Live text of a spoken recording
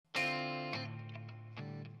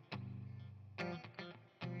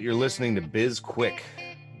You're listening to Biz Quick.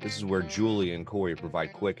 This is where Julie and Corey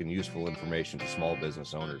provide quick and useful information to small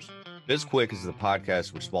business owners. Biz Quick is the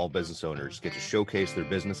podcast where small business owners get to showcase their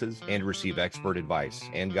businesses and receive expert advice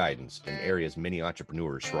and guidance in areas many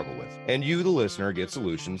entrepreneurs struggle with. And you, the listener, get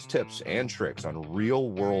solutions, tips, and tricks on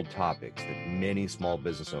real-world topics that many small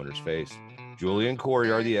business owners face. Julie and Corey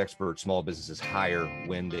are the experts small businesses hire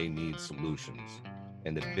when they need solutions.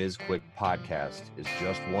 And the Biz Quick podcast is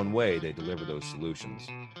just one way they deliver those solutions.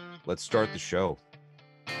 Let's start the show.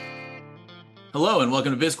 Hello and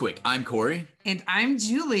welcome to Biz Quick. I'm Corey. And I'm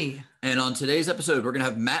Julie. And on today's episode, we're going to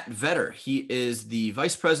have Matt Vetter. He is the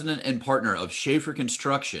vice president and partner of Schaefer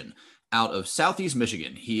Construction out of Southeast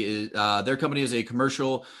Michigan. He is their company is a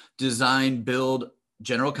commercial design build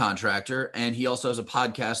general contractor, and he also has a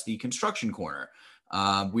podcast, The Construction Corner.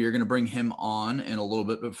 We are going to bring him on in a little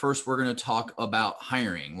bit, but first we're going to talk about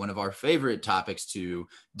hiring, one of our favorite topics to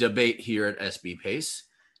debate here at SB Pace.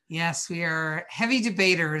 Yes, we are heavy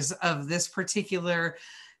debaters of this particular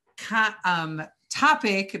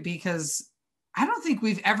topic because I don't think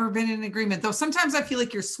we've ever been in agreement, though sometimes I feel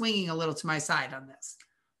like you're swinging a little to my side on this.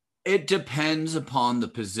 It depends upon the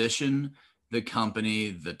position, the company,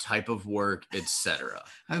 the type of work, etc.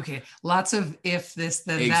 Okay, lots of if this,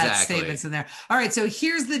 then Exactly. that statements in there. All right, so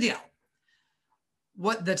here's the deal.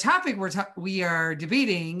 What the topic we are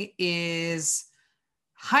debating is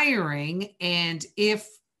hiring, and if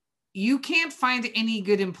you can't find any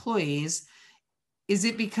good employees, is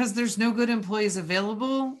it because there's no good employees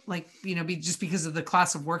available? Like, just because of the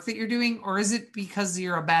class of work that you're doing, or is it because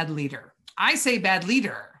you're a bad leader? I say bad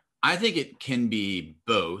leader. I think it can be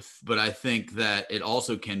both, but I think that it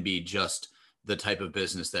also can be just the type of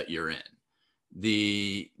business that you're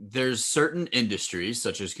in. There's certain industries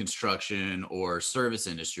such as construction or service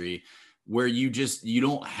industry where you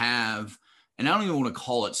don't have, and I don't even want to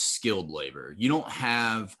call it skilled labor. You don't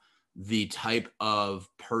have the type of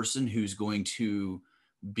person who's going to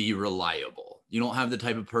be reliable. You don't have the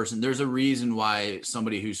type of person. There's a reason why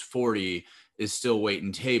somebody who's 40 is still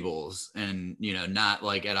waiting tables and, not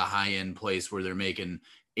like at a high-end place where they're making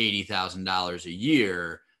 $80,000 a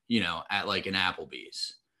year, at like an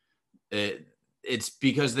Applebee's. It's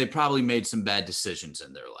because they probably made some bad decisions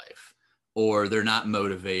in their life, or they're not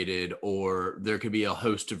motivated, or there could be a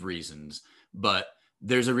host of reasons, but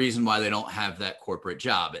there's a reason why they don't have that corporate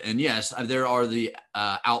job. And yes, there are the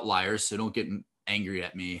outliers. So don't get angry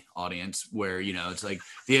at me, audience, where, it's like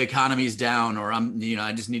the economy's down, or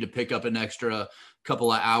I just need to pick up an extra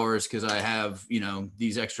couple of hours because I have,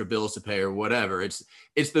 these extra bills to pay or whatever.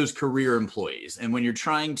 It's those career employees. And when you're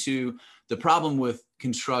the problem with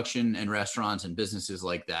construction and restaurants and businesses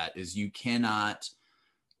like that is you can't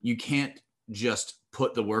just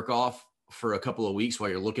put the work off for a couple of weeks while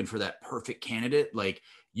you're looking for that perfect candidate. Like,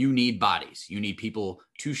 you need bodies, you need people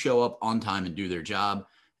to show up on time and do their job.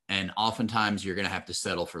 And oftentimes you're going to have to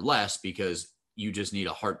settle for less because you just need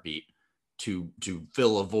a heartbeat to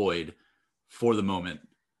fill a void for the moment,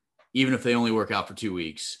 even if they only work out for 2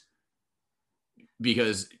 weeks,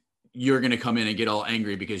 because you're going to come in and get all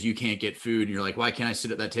angry because you can't get food. And you're like, why can't I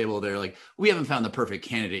sit at that table? They're like, we haven't found the perfect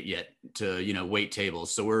candidate yet to, wait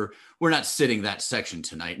tables. So we're not sitting that section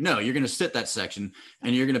tonight. No, you're going to sit that section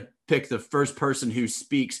and you're going to pick the first person who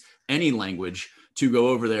speaks any language to go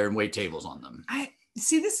over there and wait tables on them.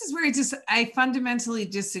 See, this is where I fundamentally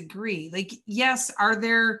disagree. Like, yes, are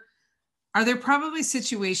there probably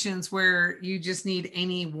situations where you just need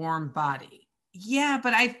any warm body? Yeah,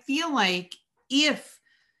 but I feel like if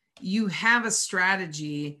you have a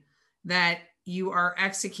strategy that you are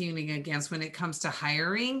executing against when it comes to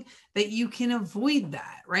hiring, that you can avoid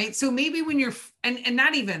that, right? So maybe when you're, and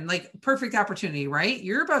not even like perfect opportunity, right?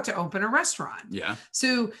 You're about to open a restaurant. Yeah.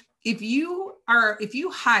 So if you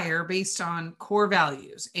hire based on core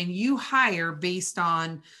values and you hire based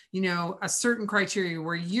on, a certain criteria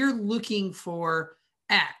where you're looking for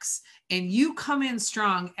X and you come in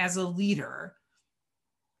strong as a leader,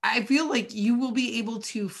 I feel like you will be able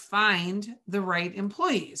to find the right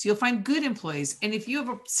employees. You'll find good employees. And if you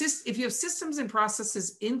have systems and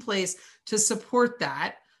processes in place to support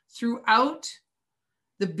that throughout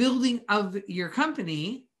the building of your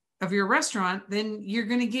company, of your restaurant, then you're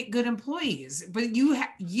going to get good employees. But you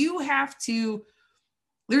have to,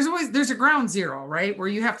 there's a ground zero, right? Where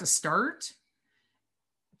you have to start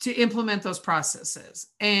to implement those processes.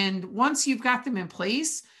 And once you've got them in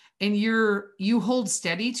place, and you hold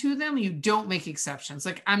steady to them, you don't make exceptions.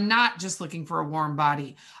 Like, I'm not just looking for a warm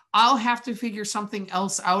body. I'll have to figure something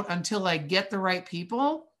else out until I get the right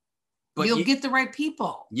people. But you'll get the right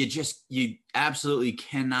people. You absolutely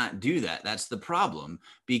cannot do that. That's the problem,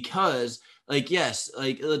 because yes,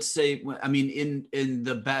 let's say, I mean, in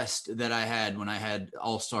the best that I had when I had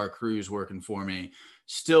All-Star Crews working for me,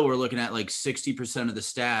 still we're looking at 60% of the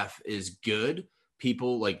staff is good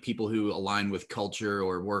people, people who align with culture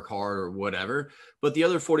or work hard or whatever. But the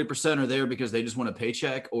other 40% are there because they just want a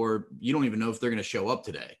paycheck, or you don't even know if they're going to show up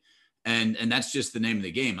today. And that's just the name of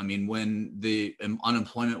the game. I mean, when the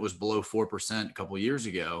unemployment was below 4% a couple of years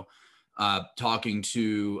ago, talking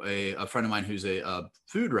to a friend of mine who's a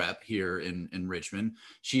food rep here in Richmond,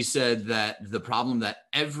 she said that the problem that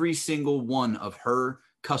every single one of her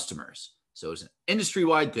customers, so it's an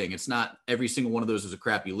industry-wide thing, it's not every single one of those is a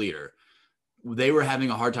crappy leader, they were having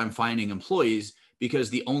a hard time finding employees because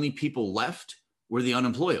the only people left were the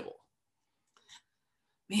unemployable.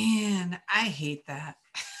 Man, I hate that.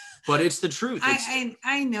 But it's the truth.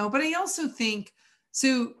 I know, but I also think,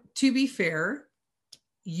 so to be fair,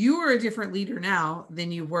 you are a different leader now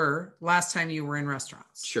than you were last time you were in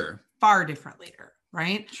restaurants. Sure. Far different leader,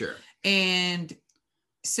 right? Sure. And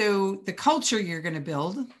so the culture you're going to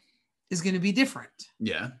build is going to be different.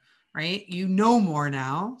 Yeah. Right? You know more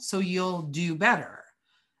now, so you'll do better.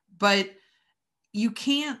 But you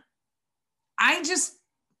can't,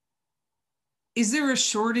 is there a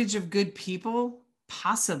shortage of good people?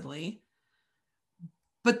 Possibly,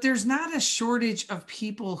 but there's not a shortage of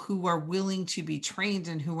people who are willing to be trained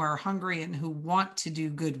and who are hungry and who want to do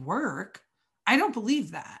good work. I don't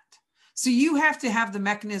believe that. So you have to have the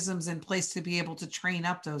mechanisms in place to be able to train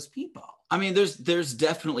up those people. I mean, there's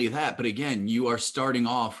definitely that, but again, you are starting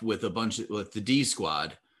off with with the D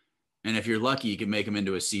squad, and if you're lucky, you can make them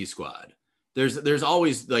into a C squad. There's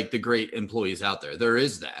always the great employees out there. There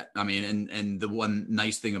is that. I mean, and the one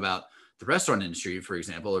nice thing about the restaurant industry, for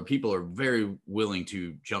example, or people are very willing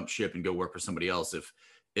to jump ship and go work for somebody else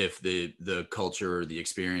if the culture or the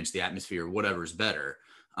experience, the atmosphere, whatever is better.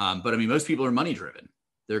 But I mean, most people are money driven.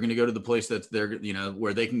 They're going to go to the place that's there,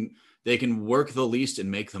 where they can work the least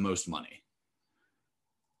and make the most money.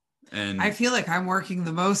 And I feel like I'm working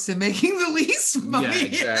the most and making the least money. Yeah,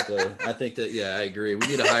 exactly. I think that, I agree. We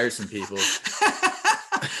need to hire some people.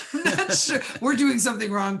 I'm not sure. We're doing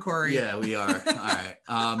something wrong, Corey. Yeah, we are. All right.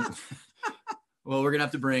 Well, we're going to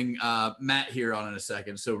have to bring Matt here on in a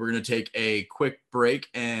second. So we're going to take a quick break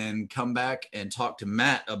and come back and talk to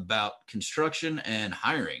Matt about construction and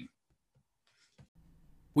hiring.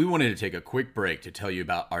 We wanted to take a quick break to tell you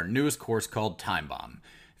about our newest course called Time Bomb.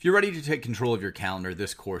 If you're ready to take control of your calendar,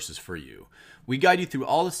 this course is for you. We guide you through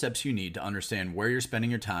all the steps you need to understand where you're spending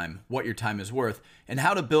your time, what your time is worth, and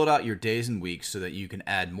how to build out your days and weeks so that you can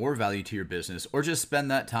add more value to your business or just spend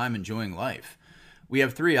that time enjoying life. We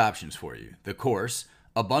have 3 options for you. The course,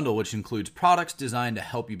 a bundle which includes products designed to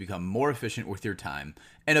help you become more efficient with your time,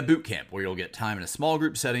 and a boot camp where you'll get time in a small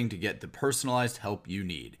group setting to get the personalized help you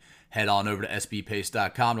need. Head on over to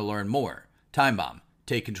sbpace.com to learn more. Time Bomb.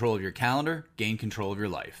 Take control of your calendar, gain control of your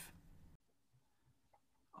life.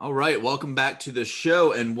 All right, welcome back to the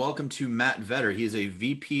show, and welcome to Matt Vetter. He is a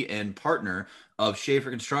VP and partner of Schaefer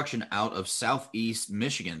Construction out of Southeast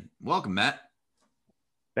Michigan. Welcome, Matt.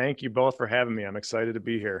 Thank you both for having me. I'm excited to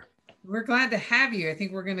be here. We're glad to have you. I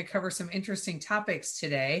think we're going to cover some interesting topics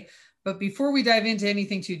today. But before we dive into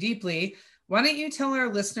anything too deeply, why don't you tell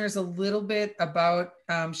our listeners a little bit about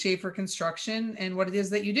Schaefer Construction and what it is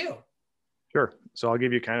that you do? Sure. So I'll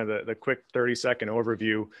give you kind of the quick 30-second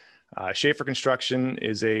overview. Schaefer Construction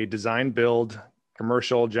is a design build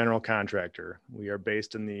commercial general contractor. We are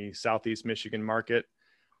based in the Southeast Michigan market.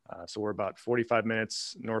 So we're about 45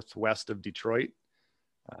 minutes northwest of Detroit.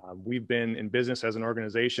 We've been in business as an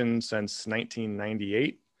organization since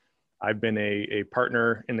 1998. I've been a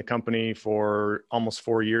partner in the company for almost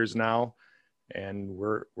 4 years now, and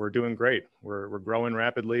we're doing great. We're growing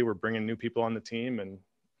rapidly. We're bringing new people on the team, and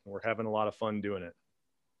we're having a lot of fun doing it.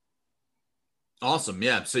 Awesome.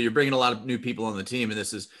 Yeah. So you're bringing a lot of new people on the team, and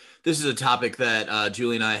this is a topic that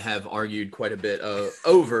Julie and I have argued quite a bit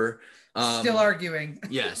over. Still arguing.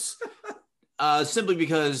 Yes. Simply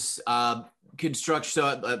because construction.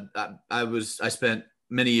 So I spent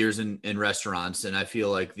many years in restaurants, and I feel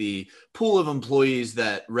like the pool of employees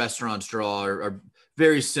that restaurants draw are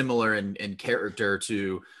very similar in character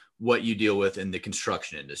to what you deal with in the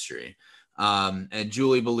construction industry. And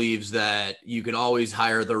Julie believes that you can always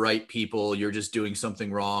hire the right people. You're just doing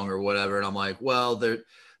something wrong or whatever. And I'm like, well, the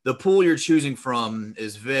pool you're choosing from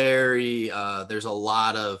is very, there's a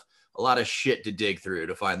lot of shit to dig through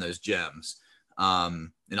to find those gems.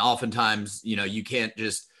 And oftentimes, you can't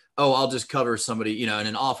just, I'll just cover somebody, in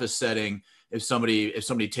an office setting. if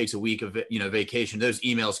somebody takes a week of vacation, those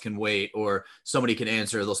emails can wait, or somebody can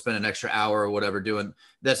answer, they'll spend an extra hour or whatever doing.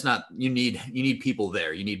 That's not, you need people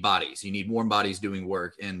there. You need bodies. You need warm bodies doing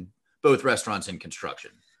work in both restaurants and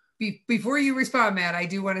construction. Before you respond, Matt, I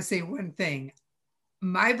do want to say one thing.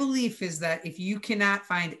 My belief is that if you cannot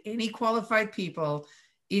find any qualified people,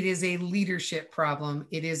 it is a leadership problem.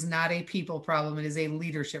 It is not a people problem. It is a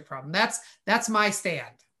leadership problem. That's my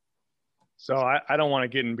stand. So I don't want to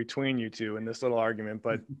get in between you two in this little argument,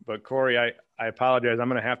 but Corey, I apologize. I'm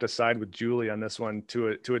going to have to side with Julie on this one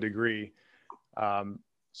to a degree.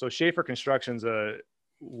 So Schaefer Construction's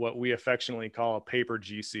what we affectionately call a paper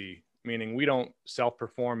GC, meaning we don't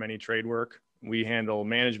self-perform any trade work. We handle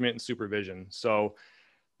management and supervision. So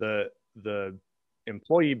the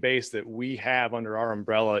employee base that we have under our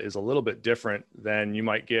umbrella is a little bit different than you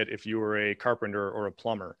might get if you were a carpenter or a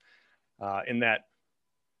plumber, in that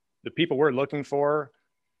the people we're looking for,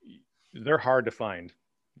 they're hard to find,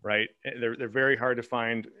 right? They're very hard to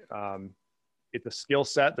find. It's a skill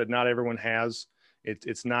set that not everyone has.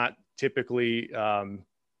 It's not typically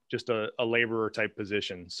just a laborer type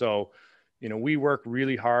position. So, we work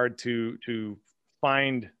really hard to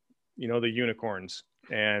find, the unicorns,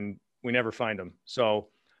 and we never find them. So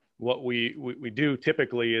what we do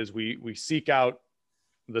typically is we seek out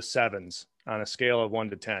the sevens on a scale of 1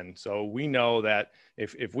 to 10. So we know that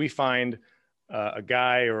if we find a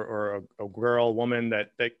guy or a girl, woman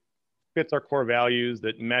that fits our core values,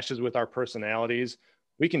 that meshes with our personalities,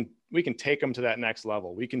 we can take them to that next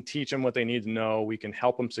level. We can teach them what they need to know. We can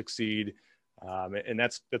help them succeed. And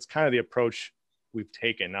that's kind of the approach we've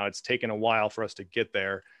taken. Now, it's taken a while for us to get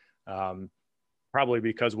there. Probably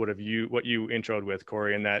because what you introed with,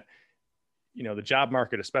 Corey, and that, the job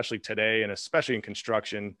market, especially today, and especially in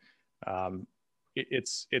construction,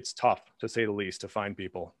 it's tough, to say the least, to find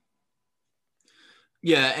people.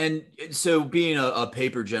 Yeah. And so being a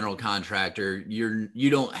paper general contractor, you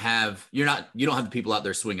don't have the people out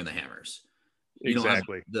there swinging the hammers.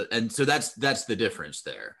 Exactly. And so that's the difference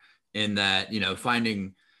there, in that,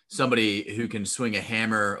 finding somebody who can swing a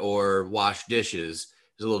hammer or wash dishes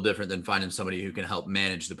is a little different than finding somebody who can help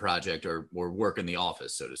manage the project or work in the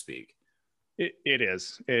office, so to speak. It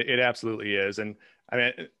is. It absolutely is. And I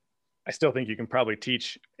mean, I still think you can probably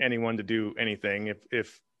teach anyone to do anything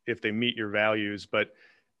if they meet your values. But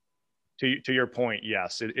to your point,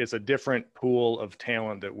 yes, it's a different pool of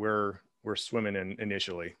talent that we're swimming in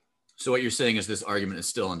initially. So what you're saying is this argument is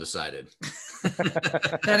still undecided.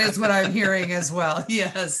 That is what I'm hearing as well.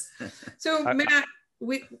 Yes. So Matt,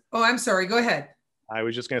 I'm sorry. Go ahead. I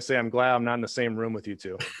was just going to say, I'm glad I'm not in the same room with you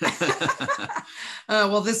two.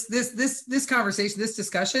 Well, this conversation, this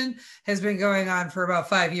discussion has been going on for about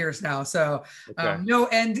 5 years now. So okay. No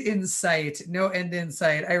end in sight.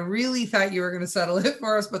 I really thought you were going to settle it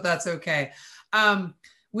for us, but that's okay.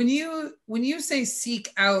 When you say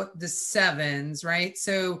seek out the sevens, right?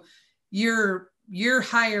 So you're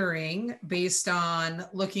hiring based on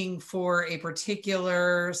looking for a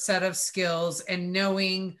particular set of skills and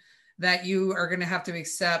knowing that you are going to have to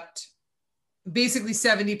accept basically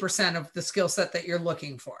 70% of the skill set that you're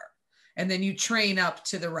looking for. And then you train up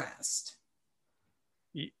to the rest.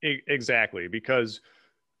 Exactly. Because,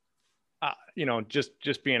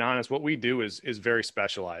 just being honest, what we do is very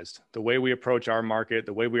specialized. The way we approach our market,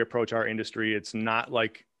 the way we approach our industry, it's not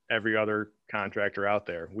like every other contractor out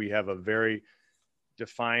there. We have a very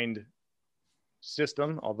defined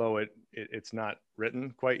system, although it's not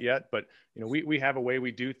written quite yet, but we have a way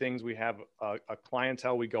we do things. We have a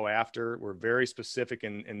clientele we go after. We're very specific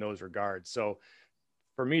in those regards. So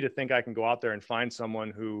for me to think I can go out there and find someone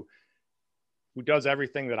who does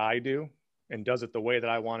everything that I do and does it the way that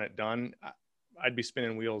I want it done, I'd be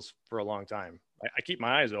spinning wheels for a long time. I keep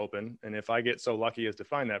my eyes open, and if I get so lucky as to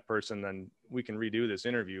find that person, then we can redo this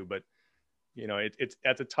interview. But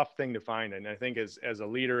that's a tough thing to find. And I think as a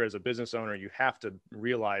leader, as a business owner, you have to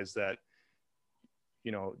realize that,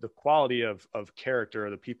 the quality of character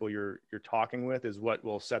of the people you're talking with is what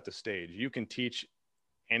will set the stage. You can teach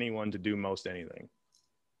anyone to do most anything.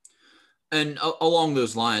 And along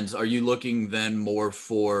those lines, are you looking then more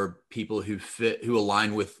for people who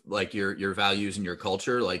align with like your values and your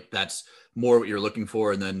culture? Like that's more what you're looking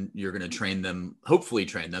for. And then you're going to hopefully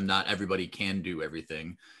train them. Not everybody can do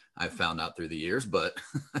everything, I've found out through the years, but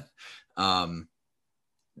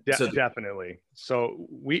definitely. So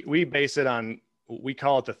we base it on, we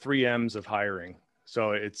call it the 3 M's of hiring.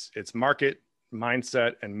 So it's market,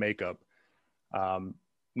 mindset, and makeup.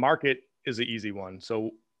 Market is the easy one.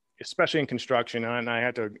 So especially in construction, and I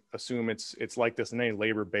have to assume it's like this in any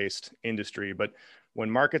labor-based industry, but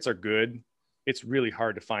when markets are good, it's really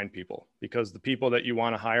hard to find people because the people that you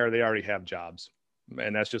want to hire, they already have jobs.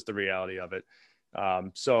 And that's just the reality of it.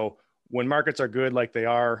 So when markets are good, like they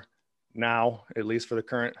are now, at least for the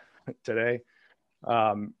current today,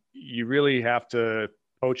 you really have to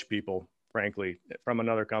poach people, frankly, from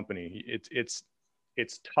another company.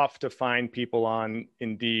 It's tough to find people on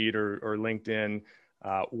Indeed or LinkedIn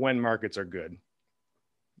when markets are good.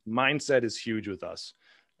 Mindset is huge with us.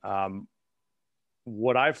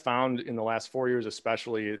 What I've found in the last 4 years,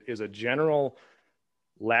 especially, is a general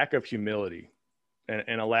lack of humility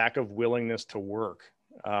and a lack of willingness to work.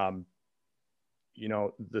 You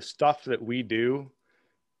know, the stuff that we do,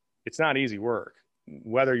 it's not easy work.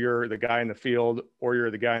 Whether you're the guy in the field or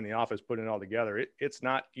you're the guy in the office putting it all together, it's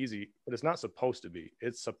not easy, but it's not supposed to be.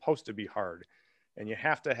 It's supposed to be hard. And you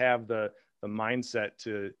have to have the mindset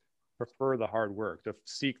to prefer the hard work, to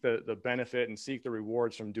seek the benefit and seek the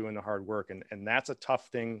rewards from doing the hard work. And that's a tough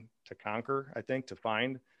thing to conquer, I think, to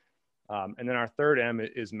find. And then our third M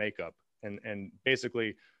is makeup. And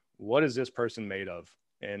basically, what is this person made of?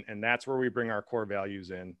 And that's where we bring our core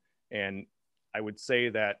values in. And I would say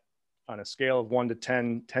that on a scale of 1 to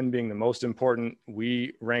 10, 10 being the most important,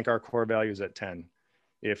 we rank our core values at 10.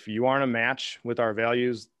 If you aren't a match with our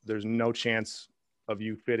values, there's no chance of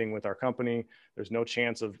you fitting with our company. There's no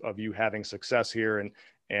chance of you having success here.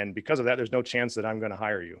 And because of that, there's no chance that I'm going to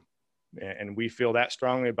hire you. And we feel that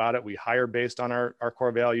strongly about it. We hire based on our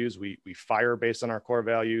core values. We fire based on our core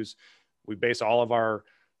values. We base all of our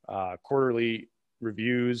quarterly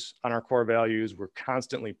reviews on our core values. We're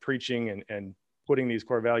constantly preaching and putting these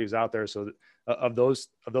core values out there. So of those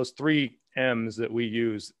three M's that we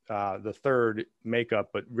use, the third,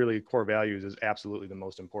 makeup, but really core values, is absolutely the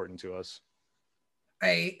most important to us.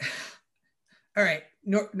 All right.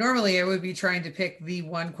 Normally I would be trying to pick the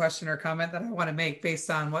one question or comment that I want to make based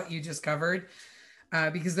on what you just covered,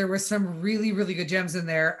 because there were some really, really good gems in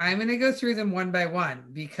there. I'm going to go through them one by one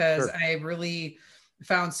because Sure. I really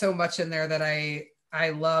found so much in there that I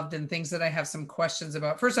loved and things that I have some questions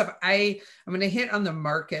about. First off, I'm going to hit on the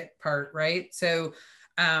market part, right? So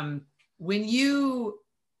when you,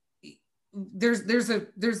 there's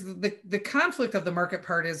the conflict of the market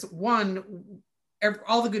part is, one,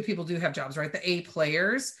 all the good people do have jobs, right? The A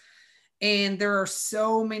players. And there are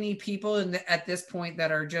so many people at this point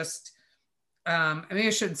that are just, I mean,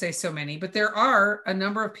 I shouldn't say so many, but there are a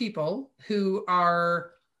number of people who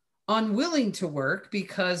are unwilling to work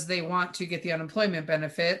because they want to get the unemployment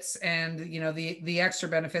benefits and, you know, the extra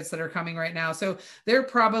benefits that are coming right now. So they're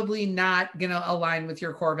probably not going to align with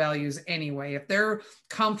your core values anyway. If they're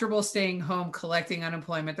comfortable staying home collecting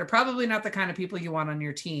unemployment, they're probably not the kind of people you want on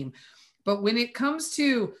your team. But when it comes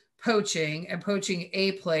to poaching and poaching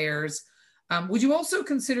A players, would you also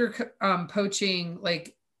consider poaching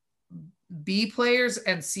like B players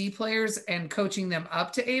and C players and coaching them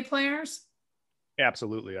up to A players?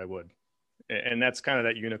 Absolutely, I would. And that's kind of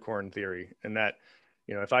that unicorn theory. And that,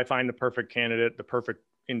 you know, if I find the perfect candidate, the perfect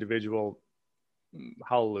individual,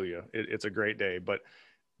 hallelujah, it's a great day. But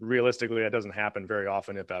realistically, that doesn't happen very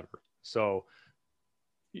often, if ever. So,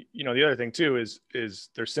 you know, the other thing too is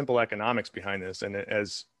there's simple economics behind this. And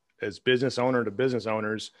as business owner to business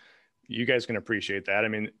owners, you guys can appreciate that. I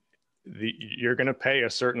mean, you're going to pay a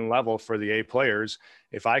certain level for the A players.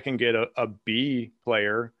 If I can get a B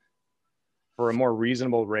player for a more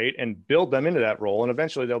reasonable rate and build them into that role, and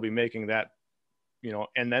eventually they'll be making that, you know,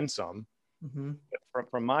 and then some. Mm-hmm.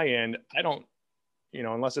 From my end, I don't, you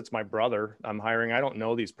know, unless it's my brother I'm hiring, I don't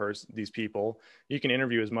know these people. You can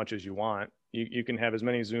interview as much as you want. You can have as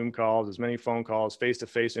many Zoom calls, as many phone calls,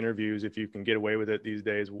 face-to-face interviews, if you can get away with it these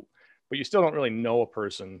days, but you still don't really know a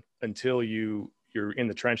person until you're in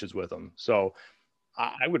the trenches with them. So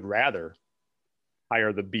I would rather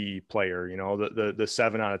hire the B player, you know, the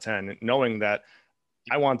 7 out of 10, knowing that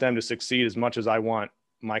I want them to succeed as much as I want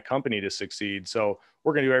my company to succeed. So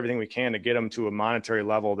we're going to do everything we can to get them to a monetary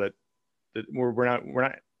level that we're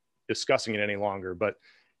not discussing it any longer, but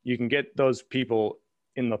you can get those people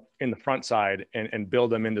in the front side and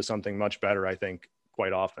build them into something much better, I think,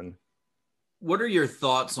 quite often. What are your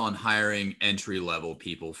thoughts on hiring entry-level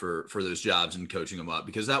people for those jobs and coaching them up?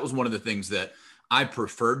 Because that was one of the things that I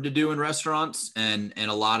preferred to do in restaurants, and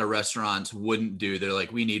a lot of restaurants wouldn't do. They're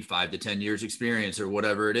like, we need 5 to 10 years experience or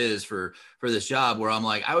whatever it is for this job, where I'm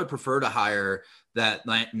like, I would prefer to hire that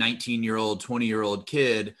 19-year-old, 20-year-old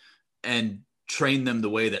kid and train them the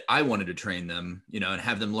way that I wanted to train them, you know, and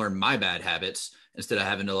have them learn my bad habits instead of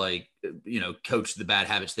having to, like, you know, coach the bad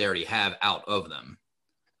habits they already have out of them.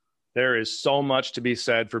 There is so much to be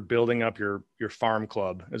said for building up your farm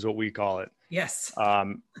club, is what we call it. Yes.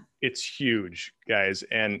 It's huge, guys.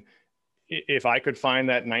 And if I could find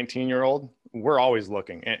that 19-year-old we're always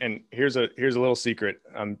looking. And here's a little secret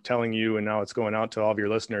I'm telling you, and now it's going out to all of your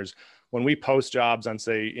listeners. When we post jobs on,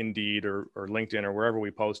 say, Indeed or LinkedIn or wherever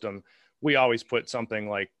we post them, we always put something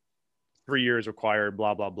like 3 years required,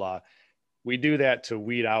 blah, blah, blah. We do that to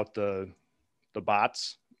weed out the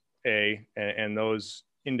bots, and those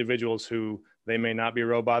individuals who they may not be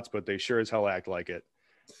robots, but they sure as hell act like it.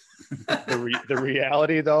 The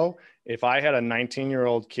reality, though, if I had a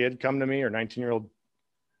 19-year-old kid come to me, or 19-year-old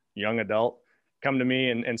young adult come to me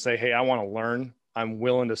and say, hey, I want to learn. I'm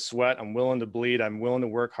willing to sweat. I'm willing to bleed. I'm willing to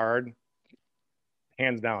work hard.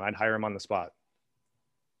 Hands down, I'd hire him on the spot.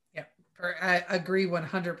 Yeah, I agree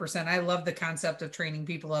 100%. I love the concept of training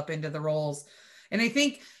people up into the roles. And I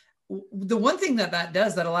think the one thing that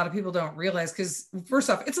does that a lot of people don't realize, because first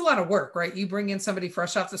off, it's a lot of work, right? You bring in somebody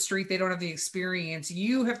fresh off the street, they don't have the experience.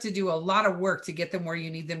 You have to do a lot of work to get them where you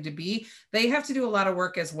need them to be. They have to do a lot of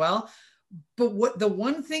work as well. But what the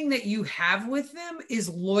one thing that you have with them is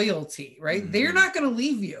loyalty, right? Mm-hmm. They're not going to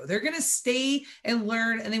leave you. They're going to stay and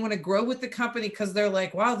learn, and they want to grow with the company because they're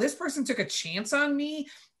like, wow, this person took a chance on me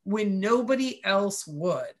when nobody else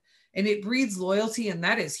would. And it breeds loyalty, and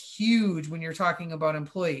that is huge when you're talking about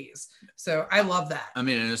employees. So I love that. I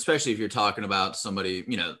mean, and especially if you're talking about somebody,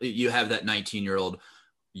 you have that 19-year-old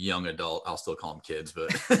young adult, I'll still call them kids,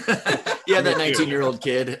 but you have that 19-year-old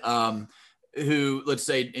kid who, let's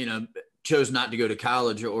say, chose not to go to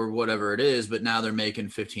college or whatever it is, but now they're making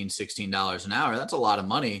 $15, $16 an hour. That's a lot of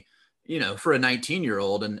money, for a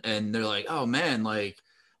 19-year-old. And they're like, oh man, like,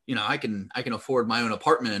 I can afford my own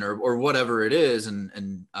apartment or whatever it is.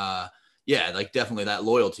 And yeah, like definitely that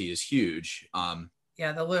loyalty is huge.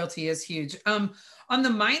 Yeah, the loyalty is huge. On the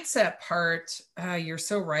mindset part, you're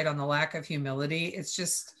so right on the lack of humility.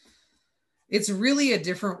 It's really a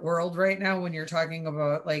different world right now when you're talking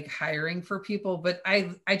about like hiring for people. But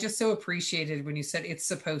I just so appreciated when you said it's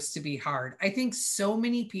supposed to be hard. I think so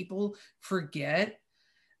many people forget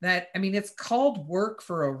that, I mean, it's called work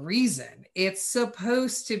for a reason. It's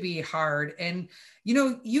supposed to be hard. And,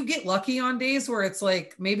 you get lucky on days where it's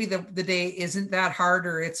like, maybe the day isn't that hard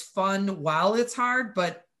or it's fun while it's hard,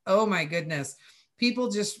 but oh my goodness, people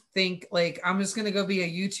just think like, I'm just going to go be a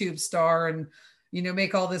YouTube star and,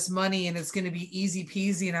 make all this money and it's going to be easy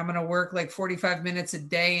peasy. And I'm going to work like 45 minutes a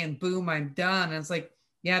day and boom, I'm done. And it's like,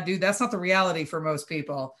 yeah, dude, that's not the reality for most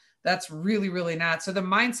people. That's really, really not. So the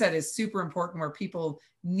mindset is super important, where people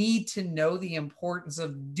need to know the importance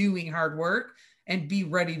of doing hard work and be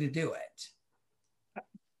ready to do it.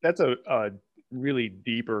 That's a really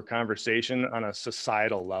deeper conversation on a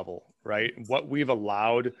societal level, right? What we've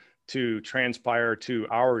allowed to transpire to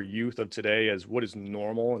our youth of today as what is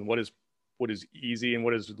normal and what is easy and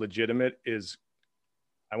what is legitimate is,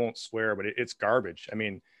 I won't swear, but it's garbage. I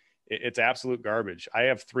mean, it's absolute garbage. I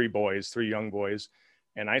have three young boys,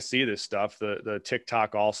 and I see this stuff, the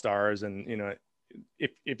TikTok all-stars. And,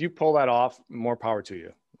 if you pull that off, more power to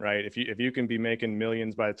you, right? If you can be making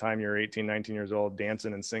millions by the time you're 18, 19 years old,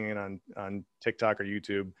 dancing and singing on TikTok or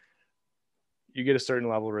YouTube, you get a certain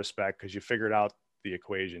level of respect because you figured out the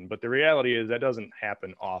equation. But the reality is that doesn't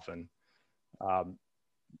happen often.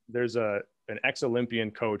 There's an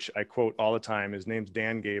ex-Olympian coach I quote all the time. His name's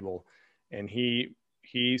Dan Gable. And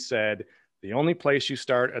he said, the only place you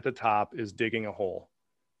start at the top is digging a hole.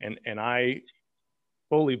 And I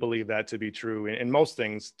fully believe that to be true in most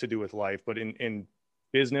things to do with life, but in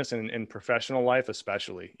business and in professional life,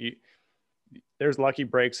 especially. There's lucky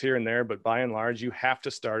breaks here and there, but by and large, you have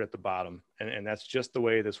to start at the bottom. And that's just the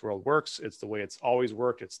way this world works. It's the way it's always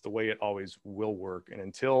worked. It's the way it always will work. And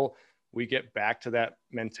until we get back to that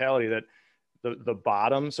mentality that the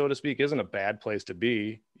bottom, so to speak, isn't a bad place to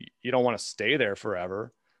be. You don't want to stay there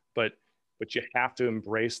forever, but you have to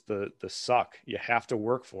embrace the suck. You have to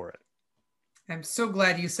work for it. I'm so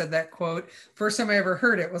glad you said that quote. First time I ever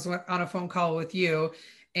heard it was on a phone call with you,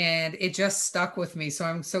 and it just stuck with me. So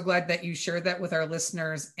I'm so glad that you shared that with our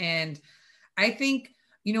listeners. And I think,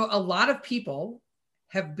 a lot of people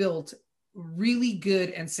have built really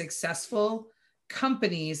good and successful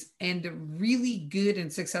companies and really good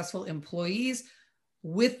and successful employees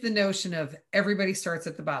with the notion of everybody starts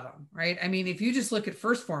at the bottom, right? I mean, if you just look at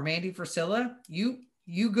First Form, Andy Frisilla, you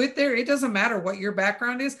good there. It doesn't matter what your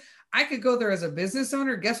background is. I could go there as a business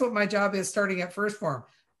owner. Guess what my job is starting at First Form?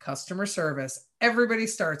 Customer service. Everybody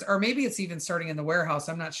starts, or maybe it's even starting in the warehouse.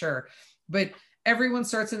 I'm not sure, but everyone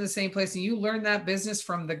starts in the same place, and you learn that business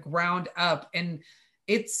from the ground up. And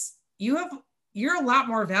you're a lot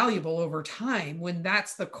more valuable over time when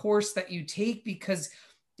that's the course that you take, because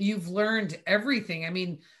you've learned everything. I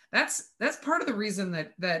mean, that's part of the reason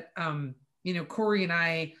that Corey and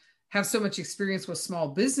I have so much experience with small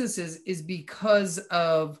businesses, is because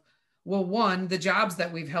of well, one, the jobs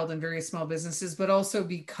that we've held in various small businesses, but also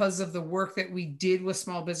because of the work that we did with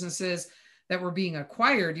small businesses that were being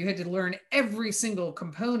acquired, you had to learn every single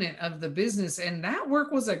component of the business. And that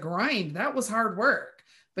work was a grind. That was hard work,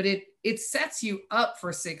 but it sets you up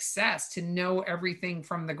for success to know everything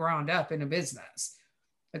from the ground up in a business.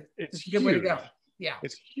 It's a good way to go. Yeah.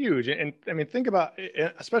 It's huge. And I mean, think about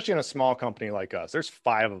it, especially in a small company like us, there's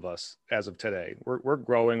 5 of us as of today. We're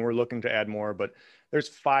growing, we're looking to add more, but there's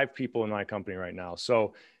 5 people in my company right now.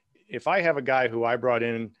 So if I have a guy who I brought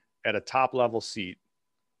in at a top level seat,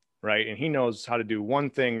 right, and he knows how to do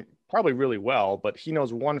one thing probably really well, but he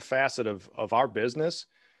knows one facet of our business,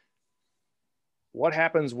 what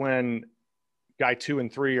happens when guy 2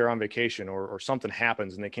 and 3 are on vacation or something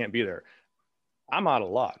happens and they can't be there? I'm out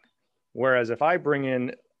of luck. Whereas if I bring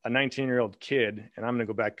in a 19-year-old kid, and I'm going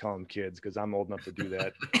to go back to call them kids because I'm old enough to do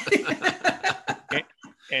that,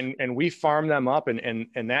 and we farm them up, and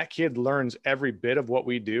that kid learns every bit of what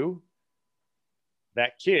we do,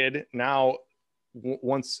 that kid now,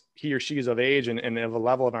 once he or she is of age and of a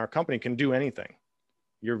level in our company, can do anything.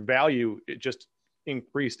 Your value, it just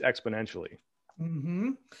increased exponentially.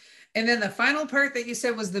 Mm-hmm. And then the final part that you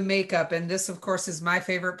said was the makeup. And this, of course, is my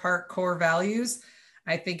favorite part, core values.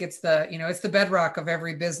 I think it's it's the bedrock of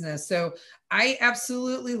every business. So I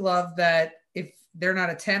absolutely love that if they're not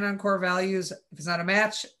a 10 on core values, if it's not a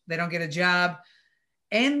match, they don't get a job,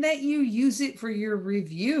 and that you use it for your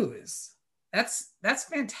reviews. That's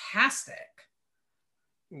fantastic.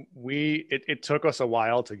 It took us a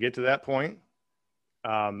while to get to that point.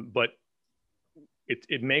 But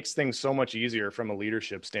it makes things so much easier from a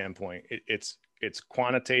leadership standpoint. It's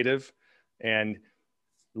quantitative, and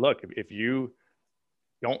look, if you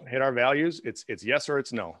don't hit our values, it's yes or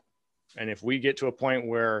it's no. And if we get to a point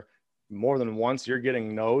where more than once you're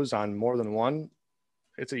getting no's on more than one,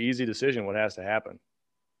 it's an easy decision what has to happen.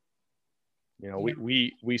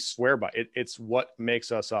 We swear by it. It's what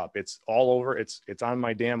makes us up. It's all over. It's on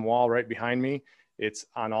my damn wall right behind me. It's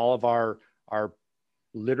on all of our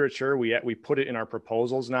literature. We put it in our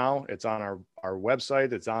proposals now. It's on our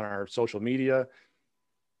website. It's on our social media.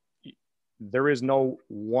 There is no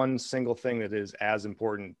one single thing that is as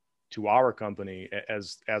important to our company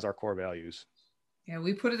as our core values. Yeah,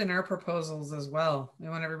 we put it in our proposals as well. We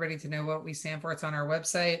want everybody to know what we stand for. It's on our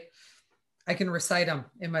website. I can recite them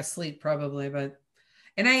in my sleep probably,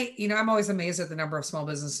 and I'm always amazed at the number of small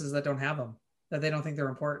businesses that don't have them, that they don't think they're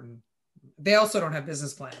important. They also don't have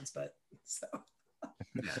business plans, but so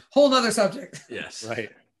whole nother subject. Yes. Right.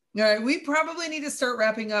 All right. We probably need to start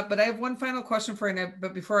wrapping up, but I have one final question for you.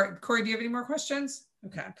 But before, Corey, do you have any more questions?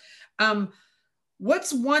 Okay.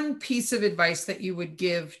 What's one piece of advice that you would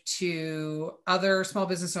give to other small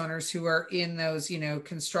business owners who are in those,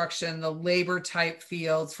 construction, the labor type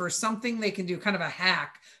fields, for something they can do, kind of a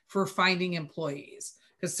hack for finding employees?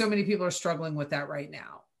 Because so many people are struggling with that right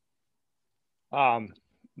now.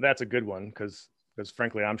 That's a good one because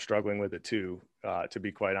frankly, I'm struggling with it too, to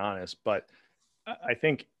be quite honest. But I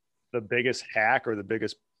think the biggest hack or the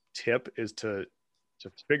biggest tip is to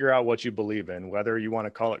figure out what you believe in, whether you want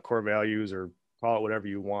to call it core values or call it whatever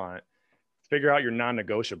you want. Figure out your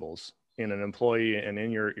non-negotiables in an employee and in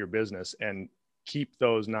your business, and keep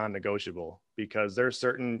those non-negotiable, because there's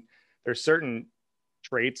certain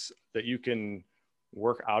traits that you can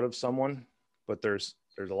work out of someone, but there's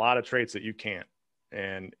a lot of traits that you can't.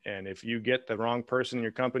 And if you get the wrong person in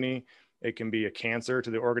your company, it can be a cancer to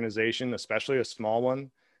the organization, especially a small one.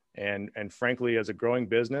 And frankly, as a growing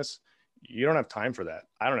business, you don't have time for that.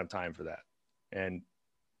 I don't have time for that. And,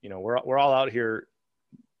 we're all out here,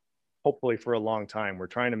 hopefully for a long time. We're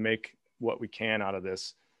trying to make what we can out of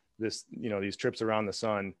this, these trips around the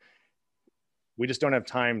sun. We just don't have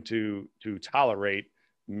time to tolerate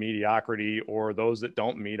mediocrity or those that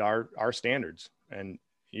don't meet our standards. And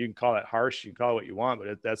you can call it harsh, you can call it what you want,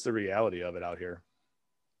 but that's the reality of it out here.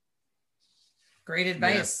 Great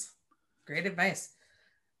advice. Yeah. Great advice.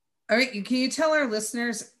 All right. Can you tell our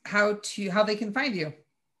listeners how they can find you?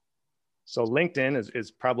 So LinkedIn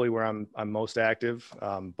is probably where I'm most active,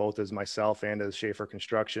 both as myself and as Schaefer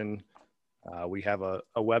Construction. We have a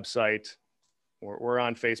website. We're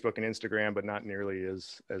on Facebook and Instagram, but not nearly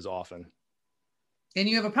as often. And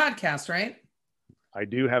you have a podcast, right? I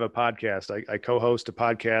do have a podcast. I co-host a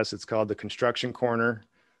podcast. It's called The Construction Corner,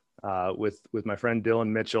 with my friend Dylan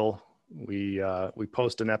Mitchell. We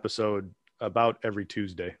post an episode about every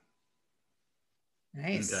Tuesday.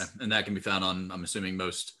 Nice. Okay. And that can be found on, I'm assuming,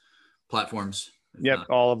 most platforms. Yep.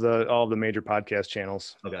 All of the major podcast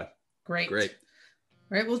channels. Okay. Great.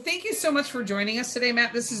 All right. Well, thank you so much for joining us today,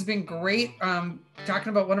 Matt. This has been great. Talking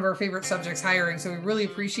about one of our favorite subjects, hiring. So we really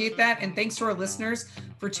appreciate that. And thanks to our listeners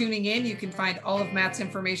for tuning in. You can find all of Matt's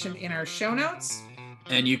information in our show notes.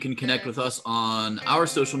 And you can connect with us on our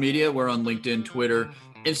social media. We're on LinkedIn, Twitter,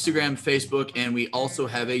 Instagram, Facebook, and we also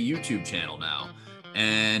have a YouTube channel now.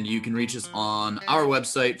 And you can reach us on our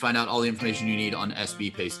website, find out all the information you need on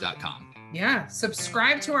sbpace.com. Yeah,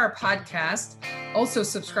 subscribe to our podcast. Also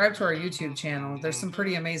subscribe to our YouTube channel. There's some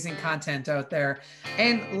pretty amazing content out there.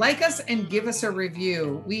 And like us and give us a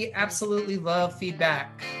review. We absolutely love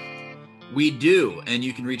feedback. We do. And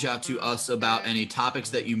you can reach out to us about any topics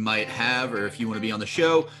that you might have, or if you want to be on the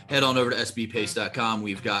show, head on over to sbpace.com.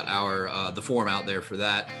 We've got our the form out there for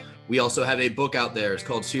that. We also have a book out there. It's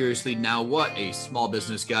called Seriously Now What? A Small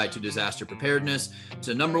Business Guide to Disaster Preparedness. It's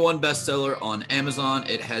a #1 bestseller on Amazon.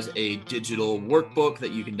 It has a digital workbook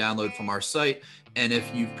that you can download from our site. And if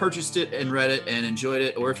you've purchased it and read it and enjoyed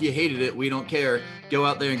it, or if you hated it, we don't care. Go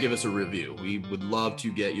out there and give us a review. We would love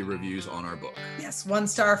to get your reviews on our book. Yes, 1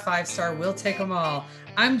 star, 5 star, we'll take them all.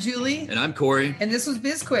 I'm Julie. And I'm Corey. And this was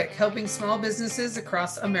BizQuick, helping small businesses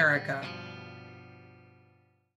across America.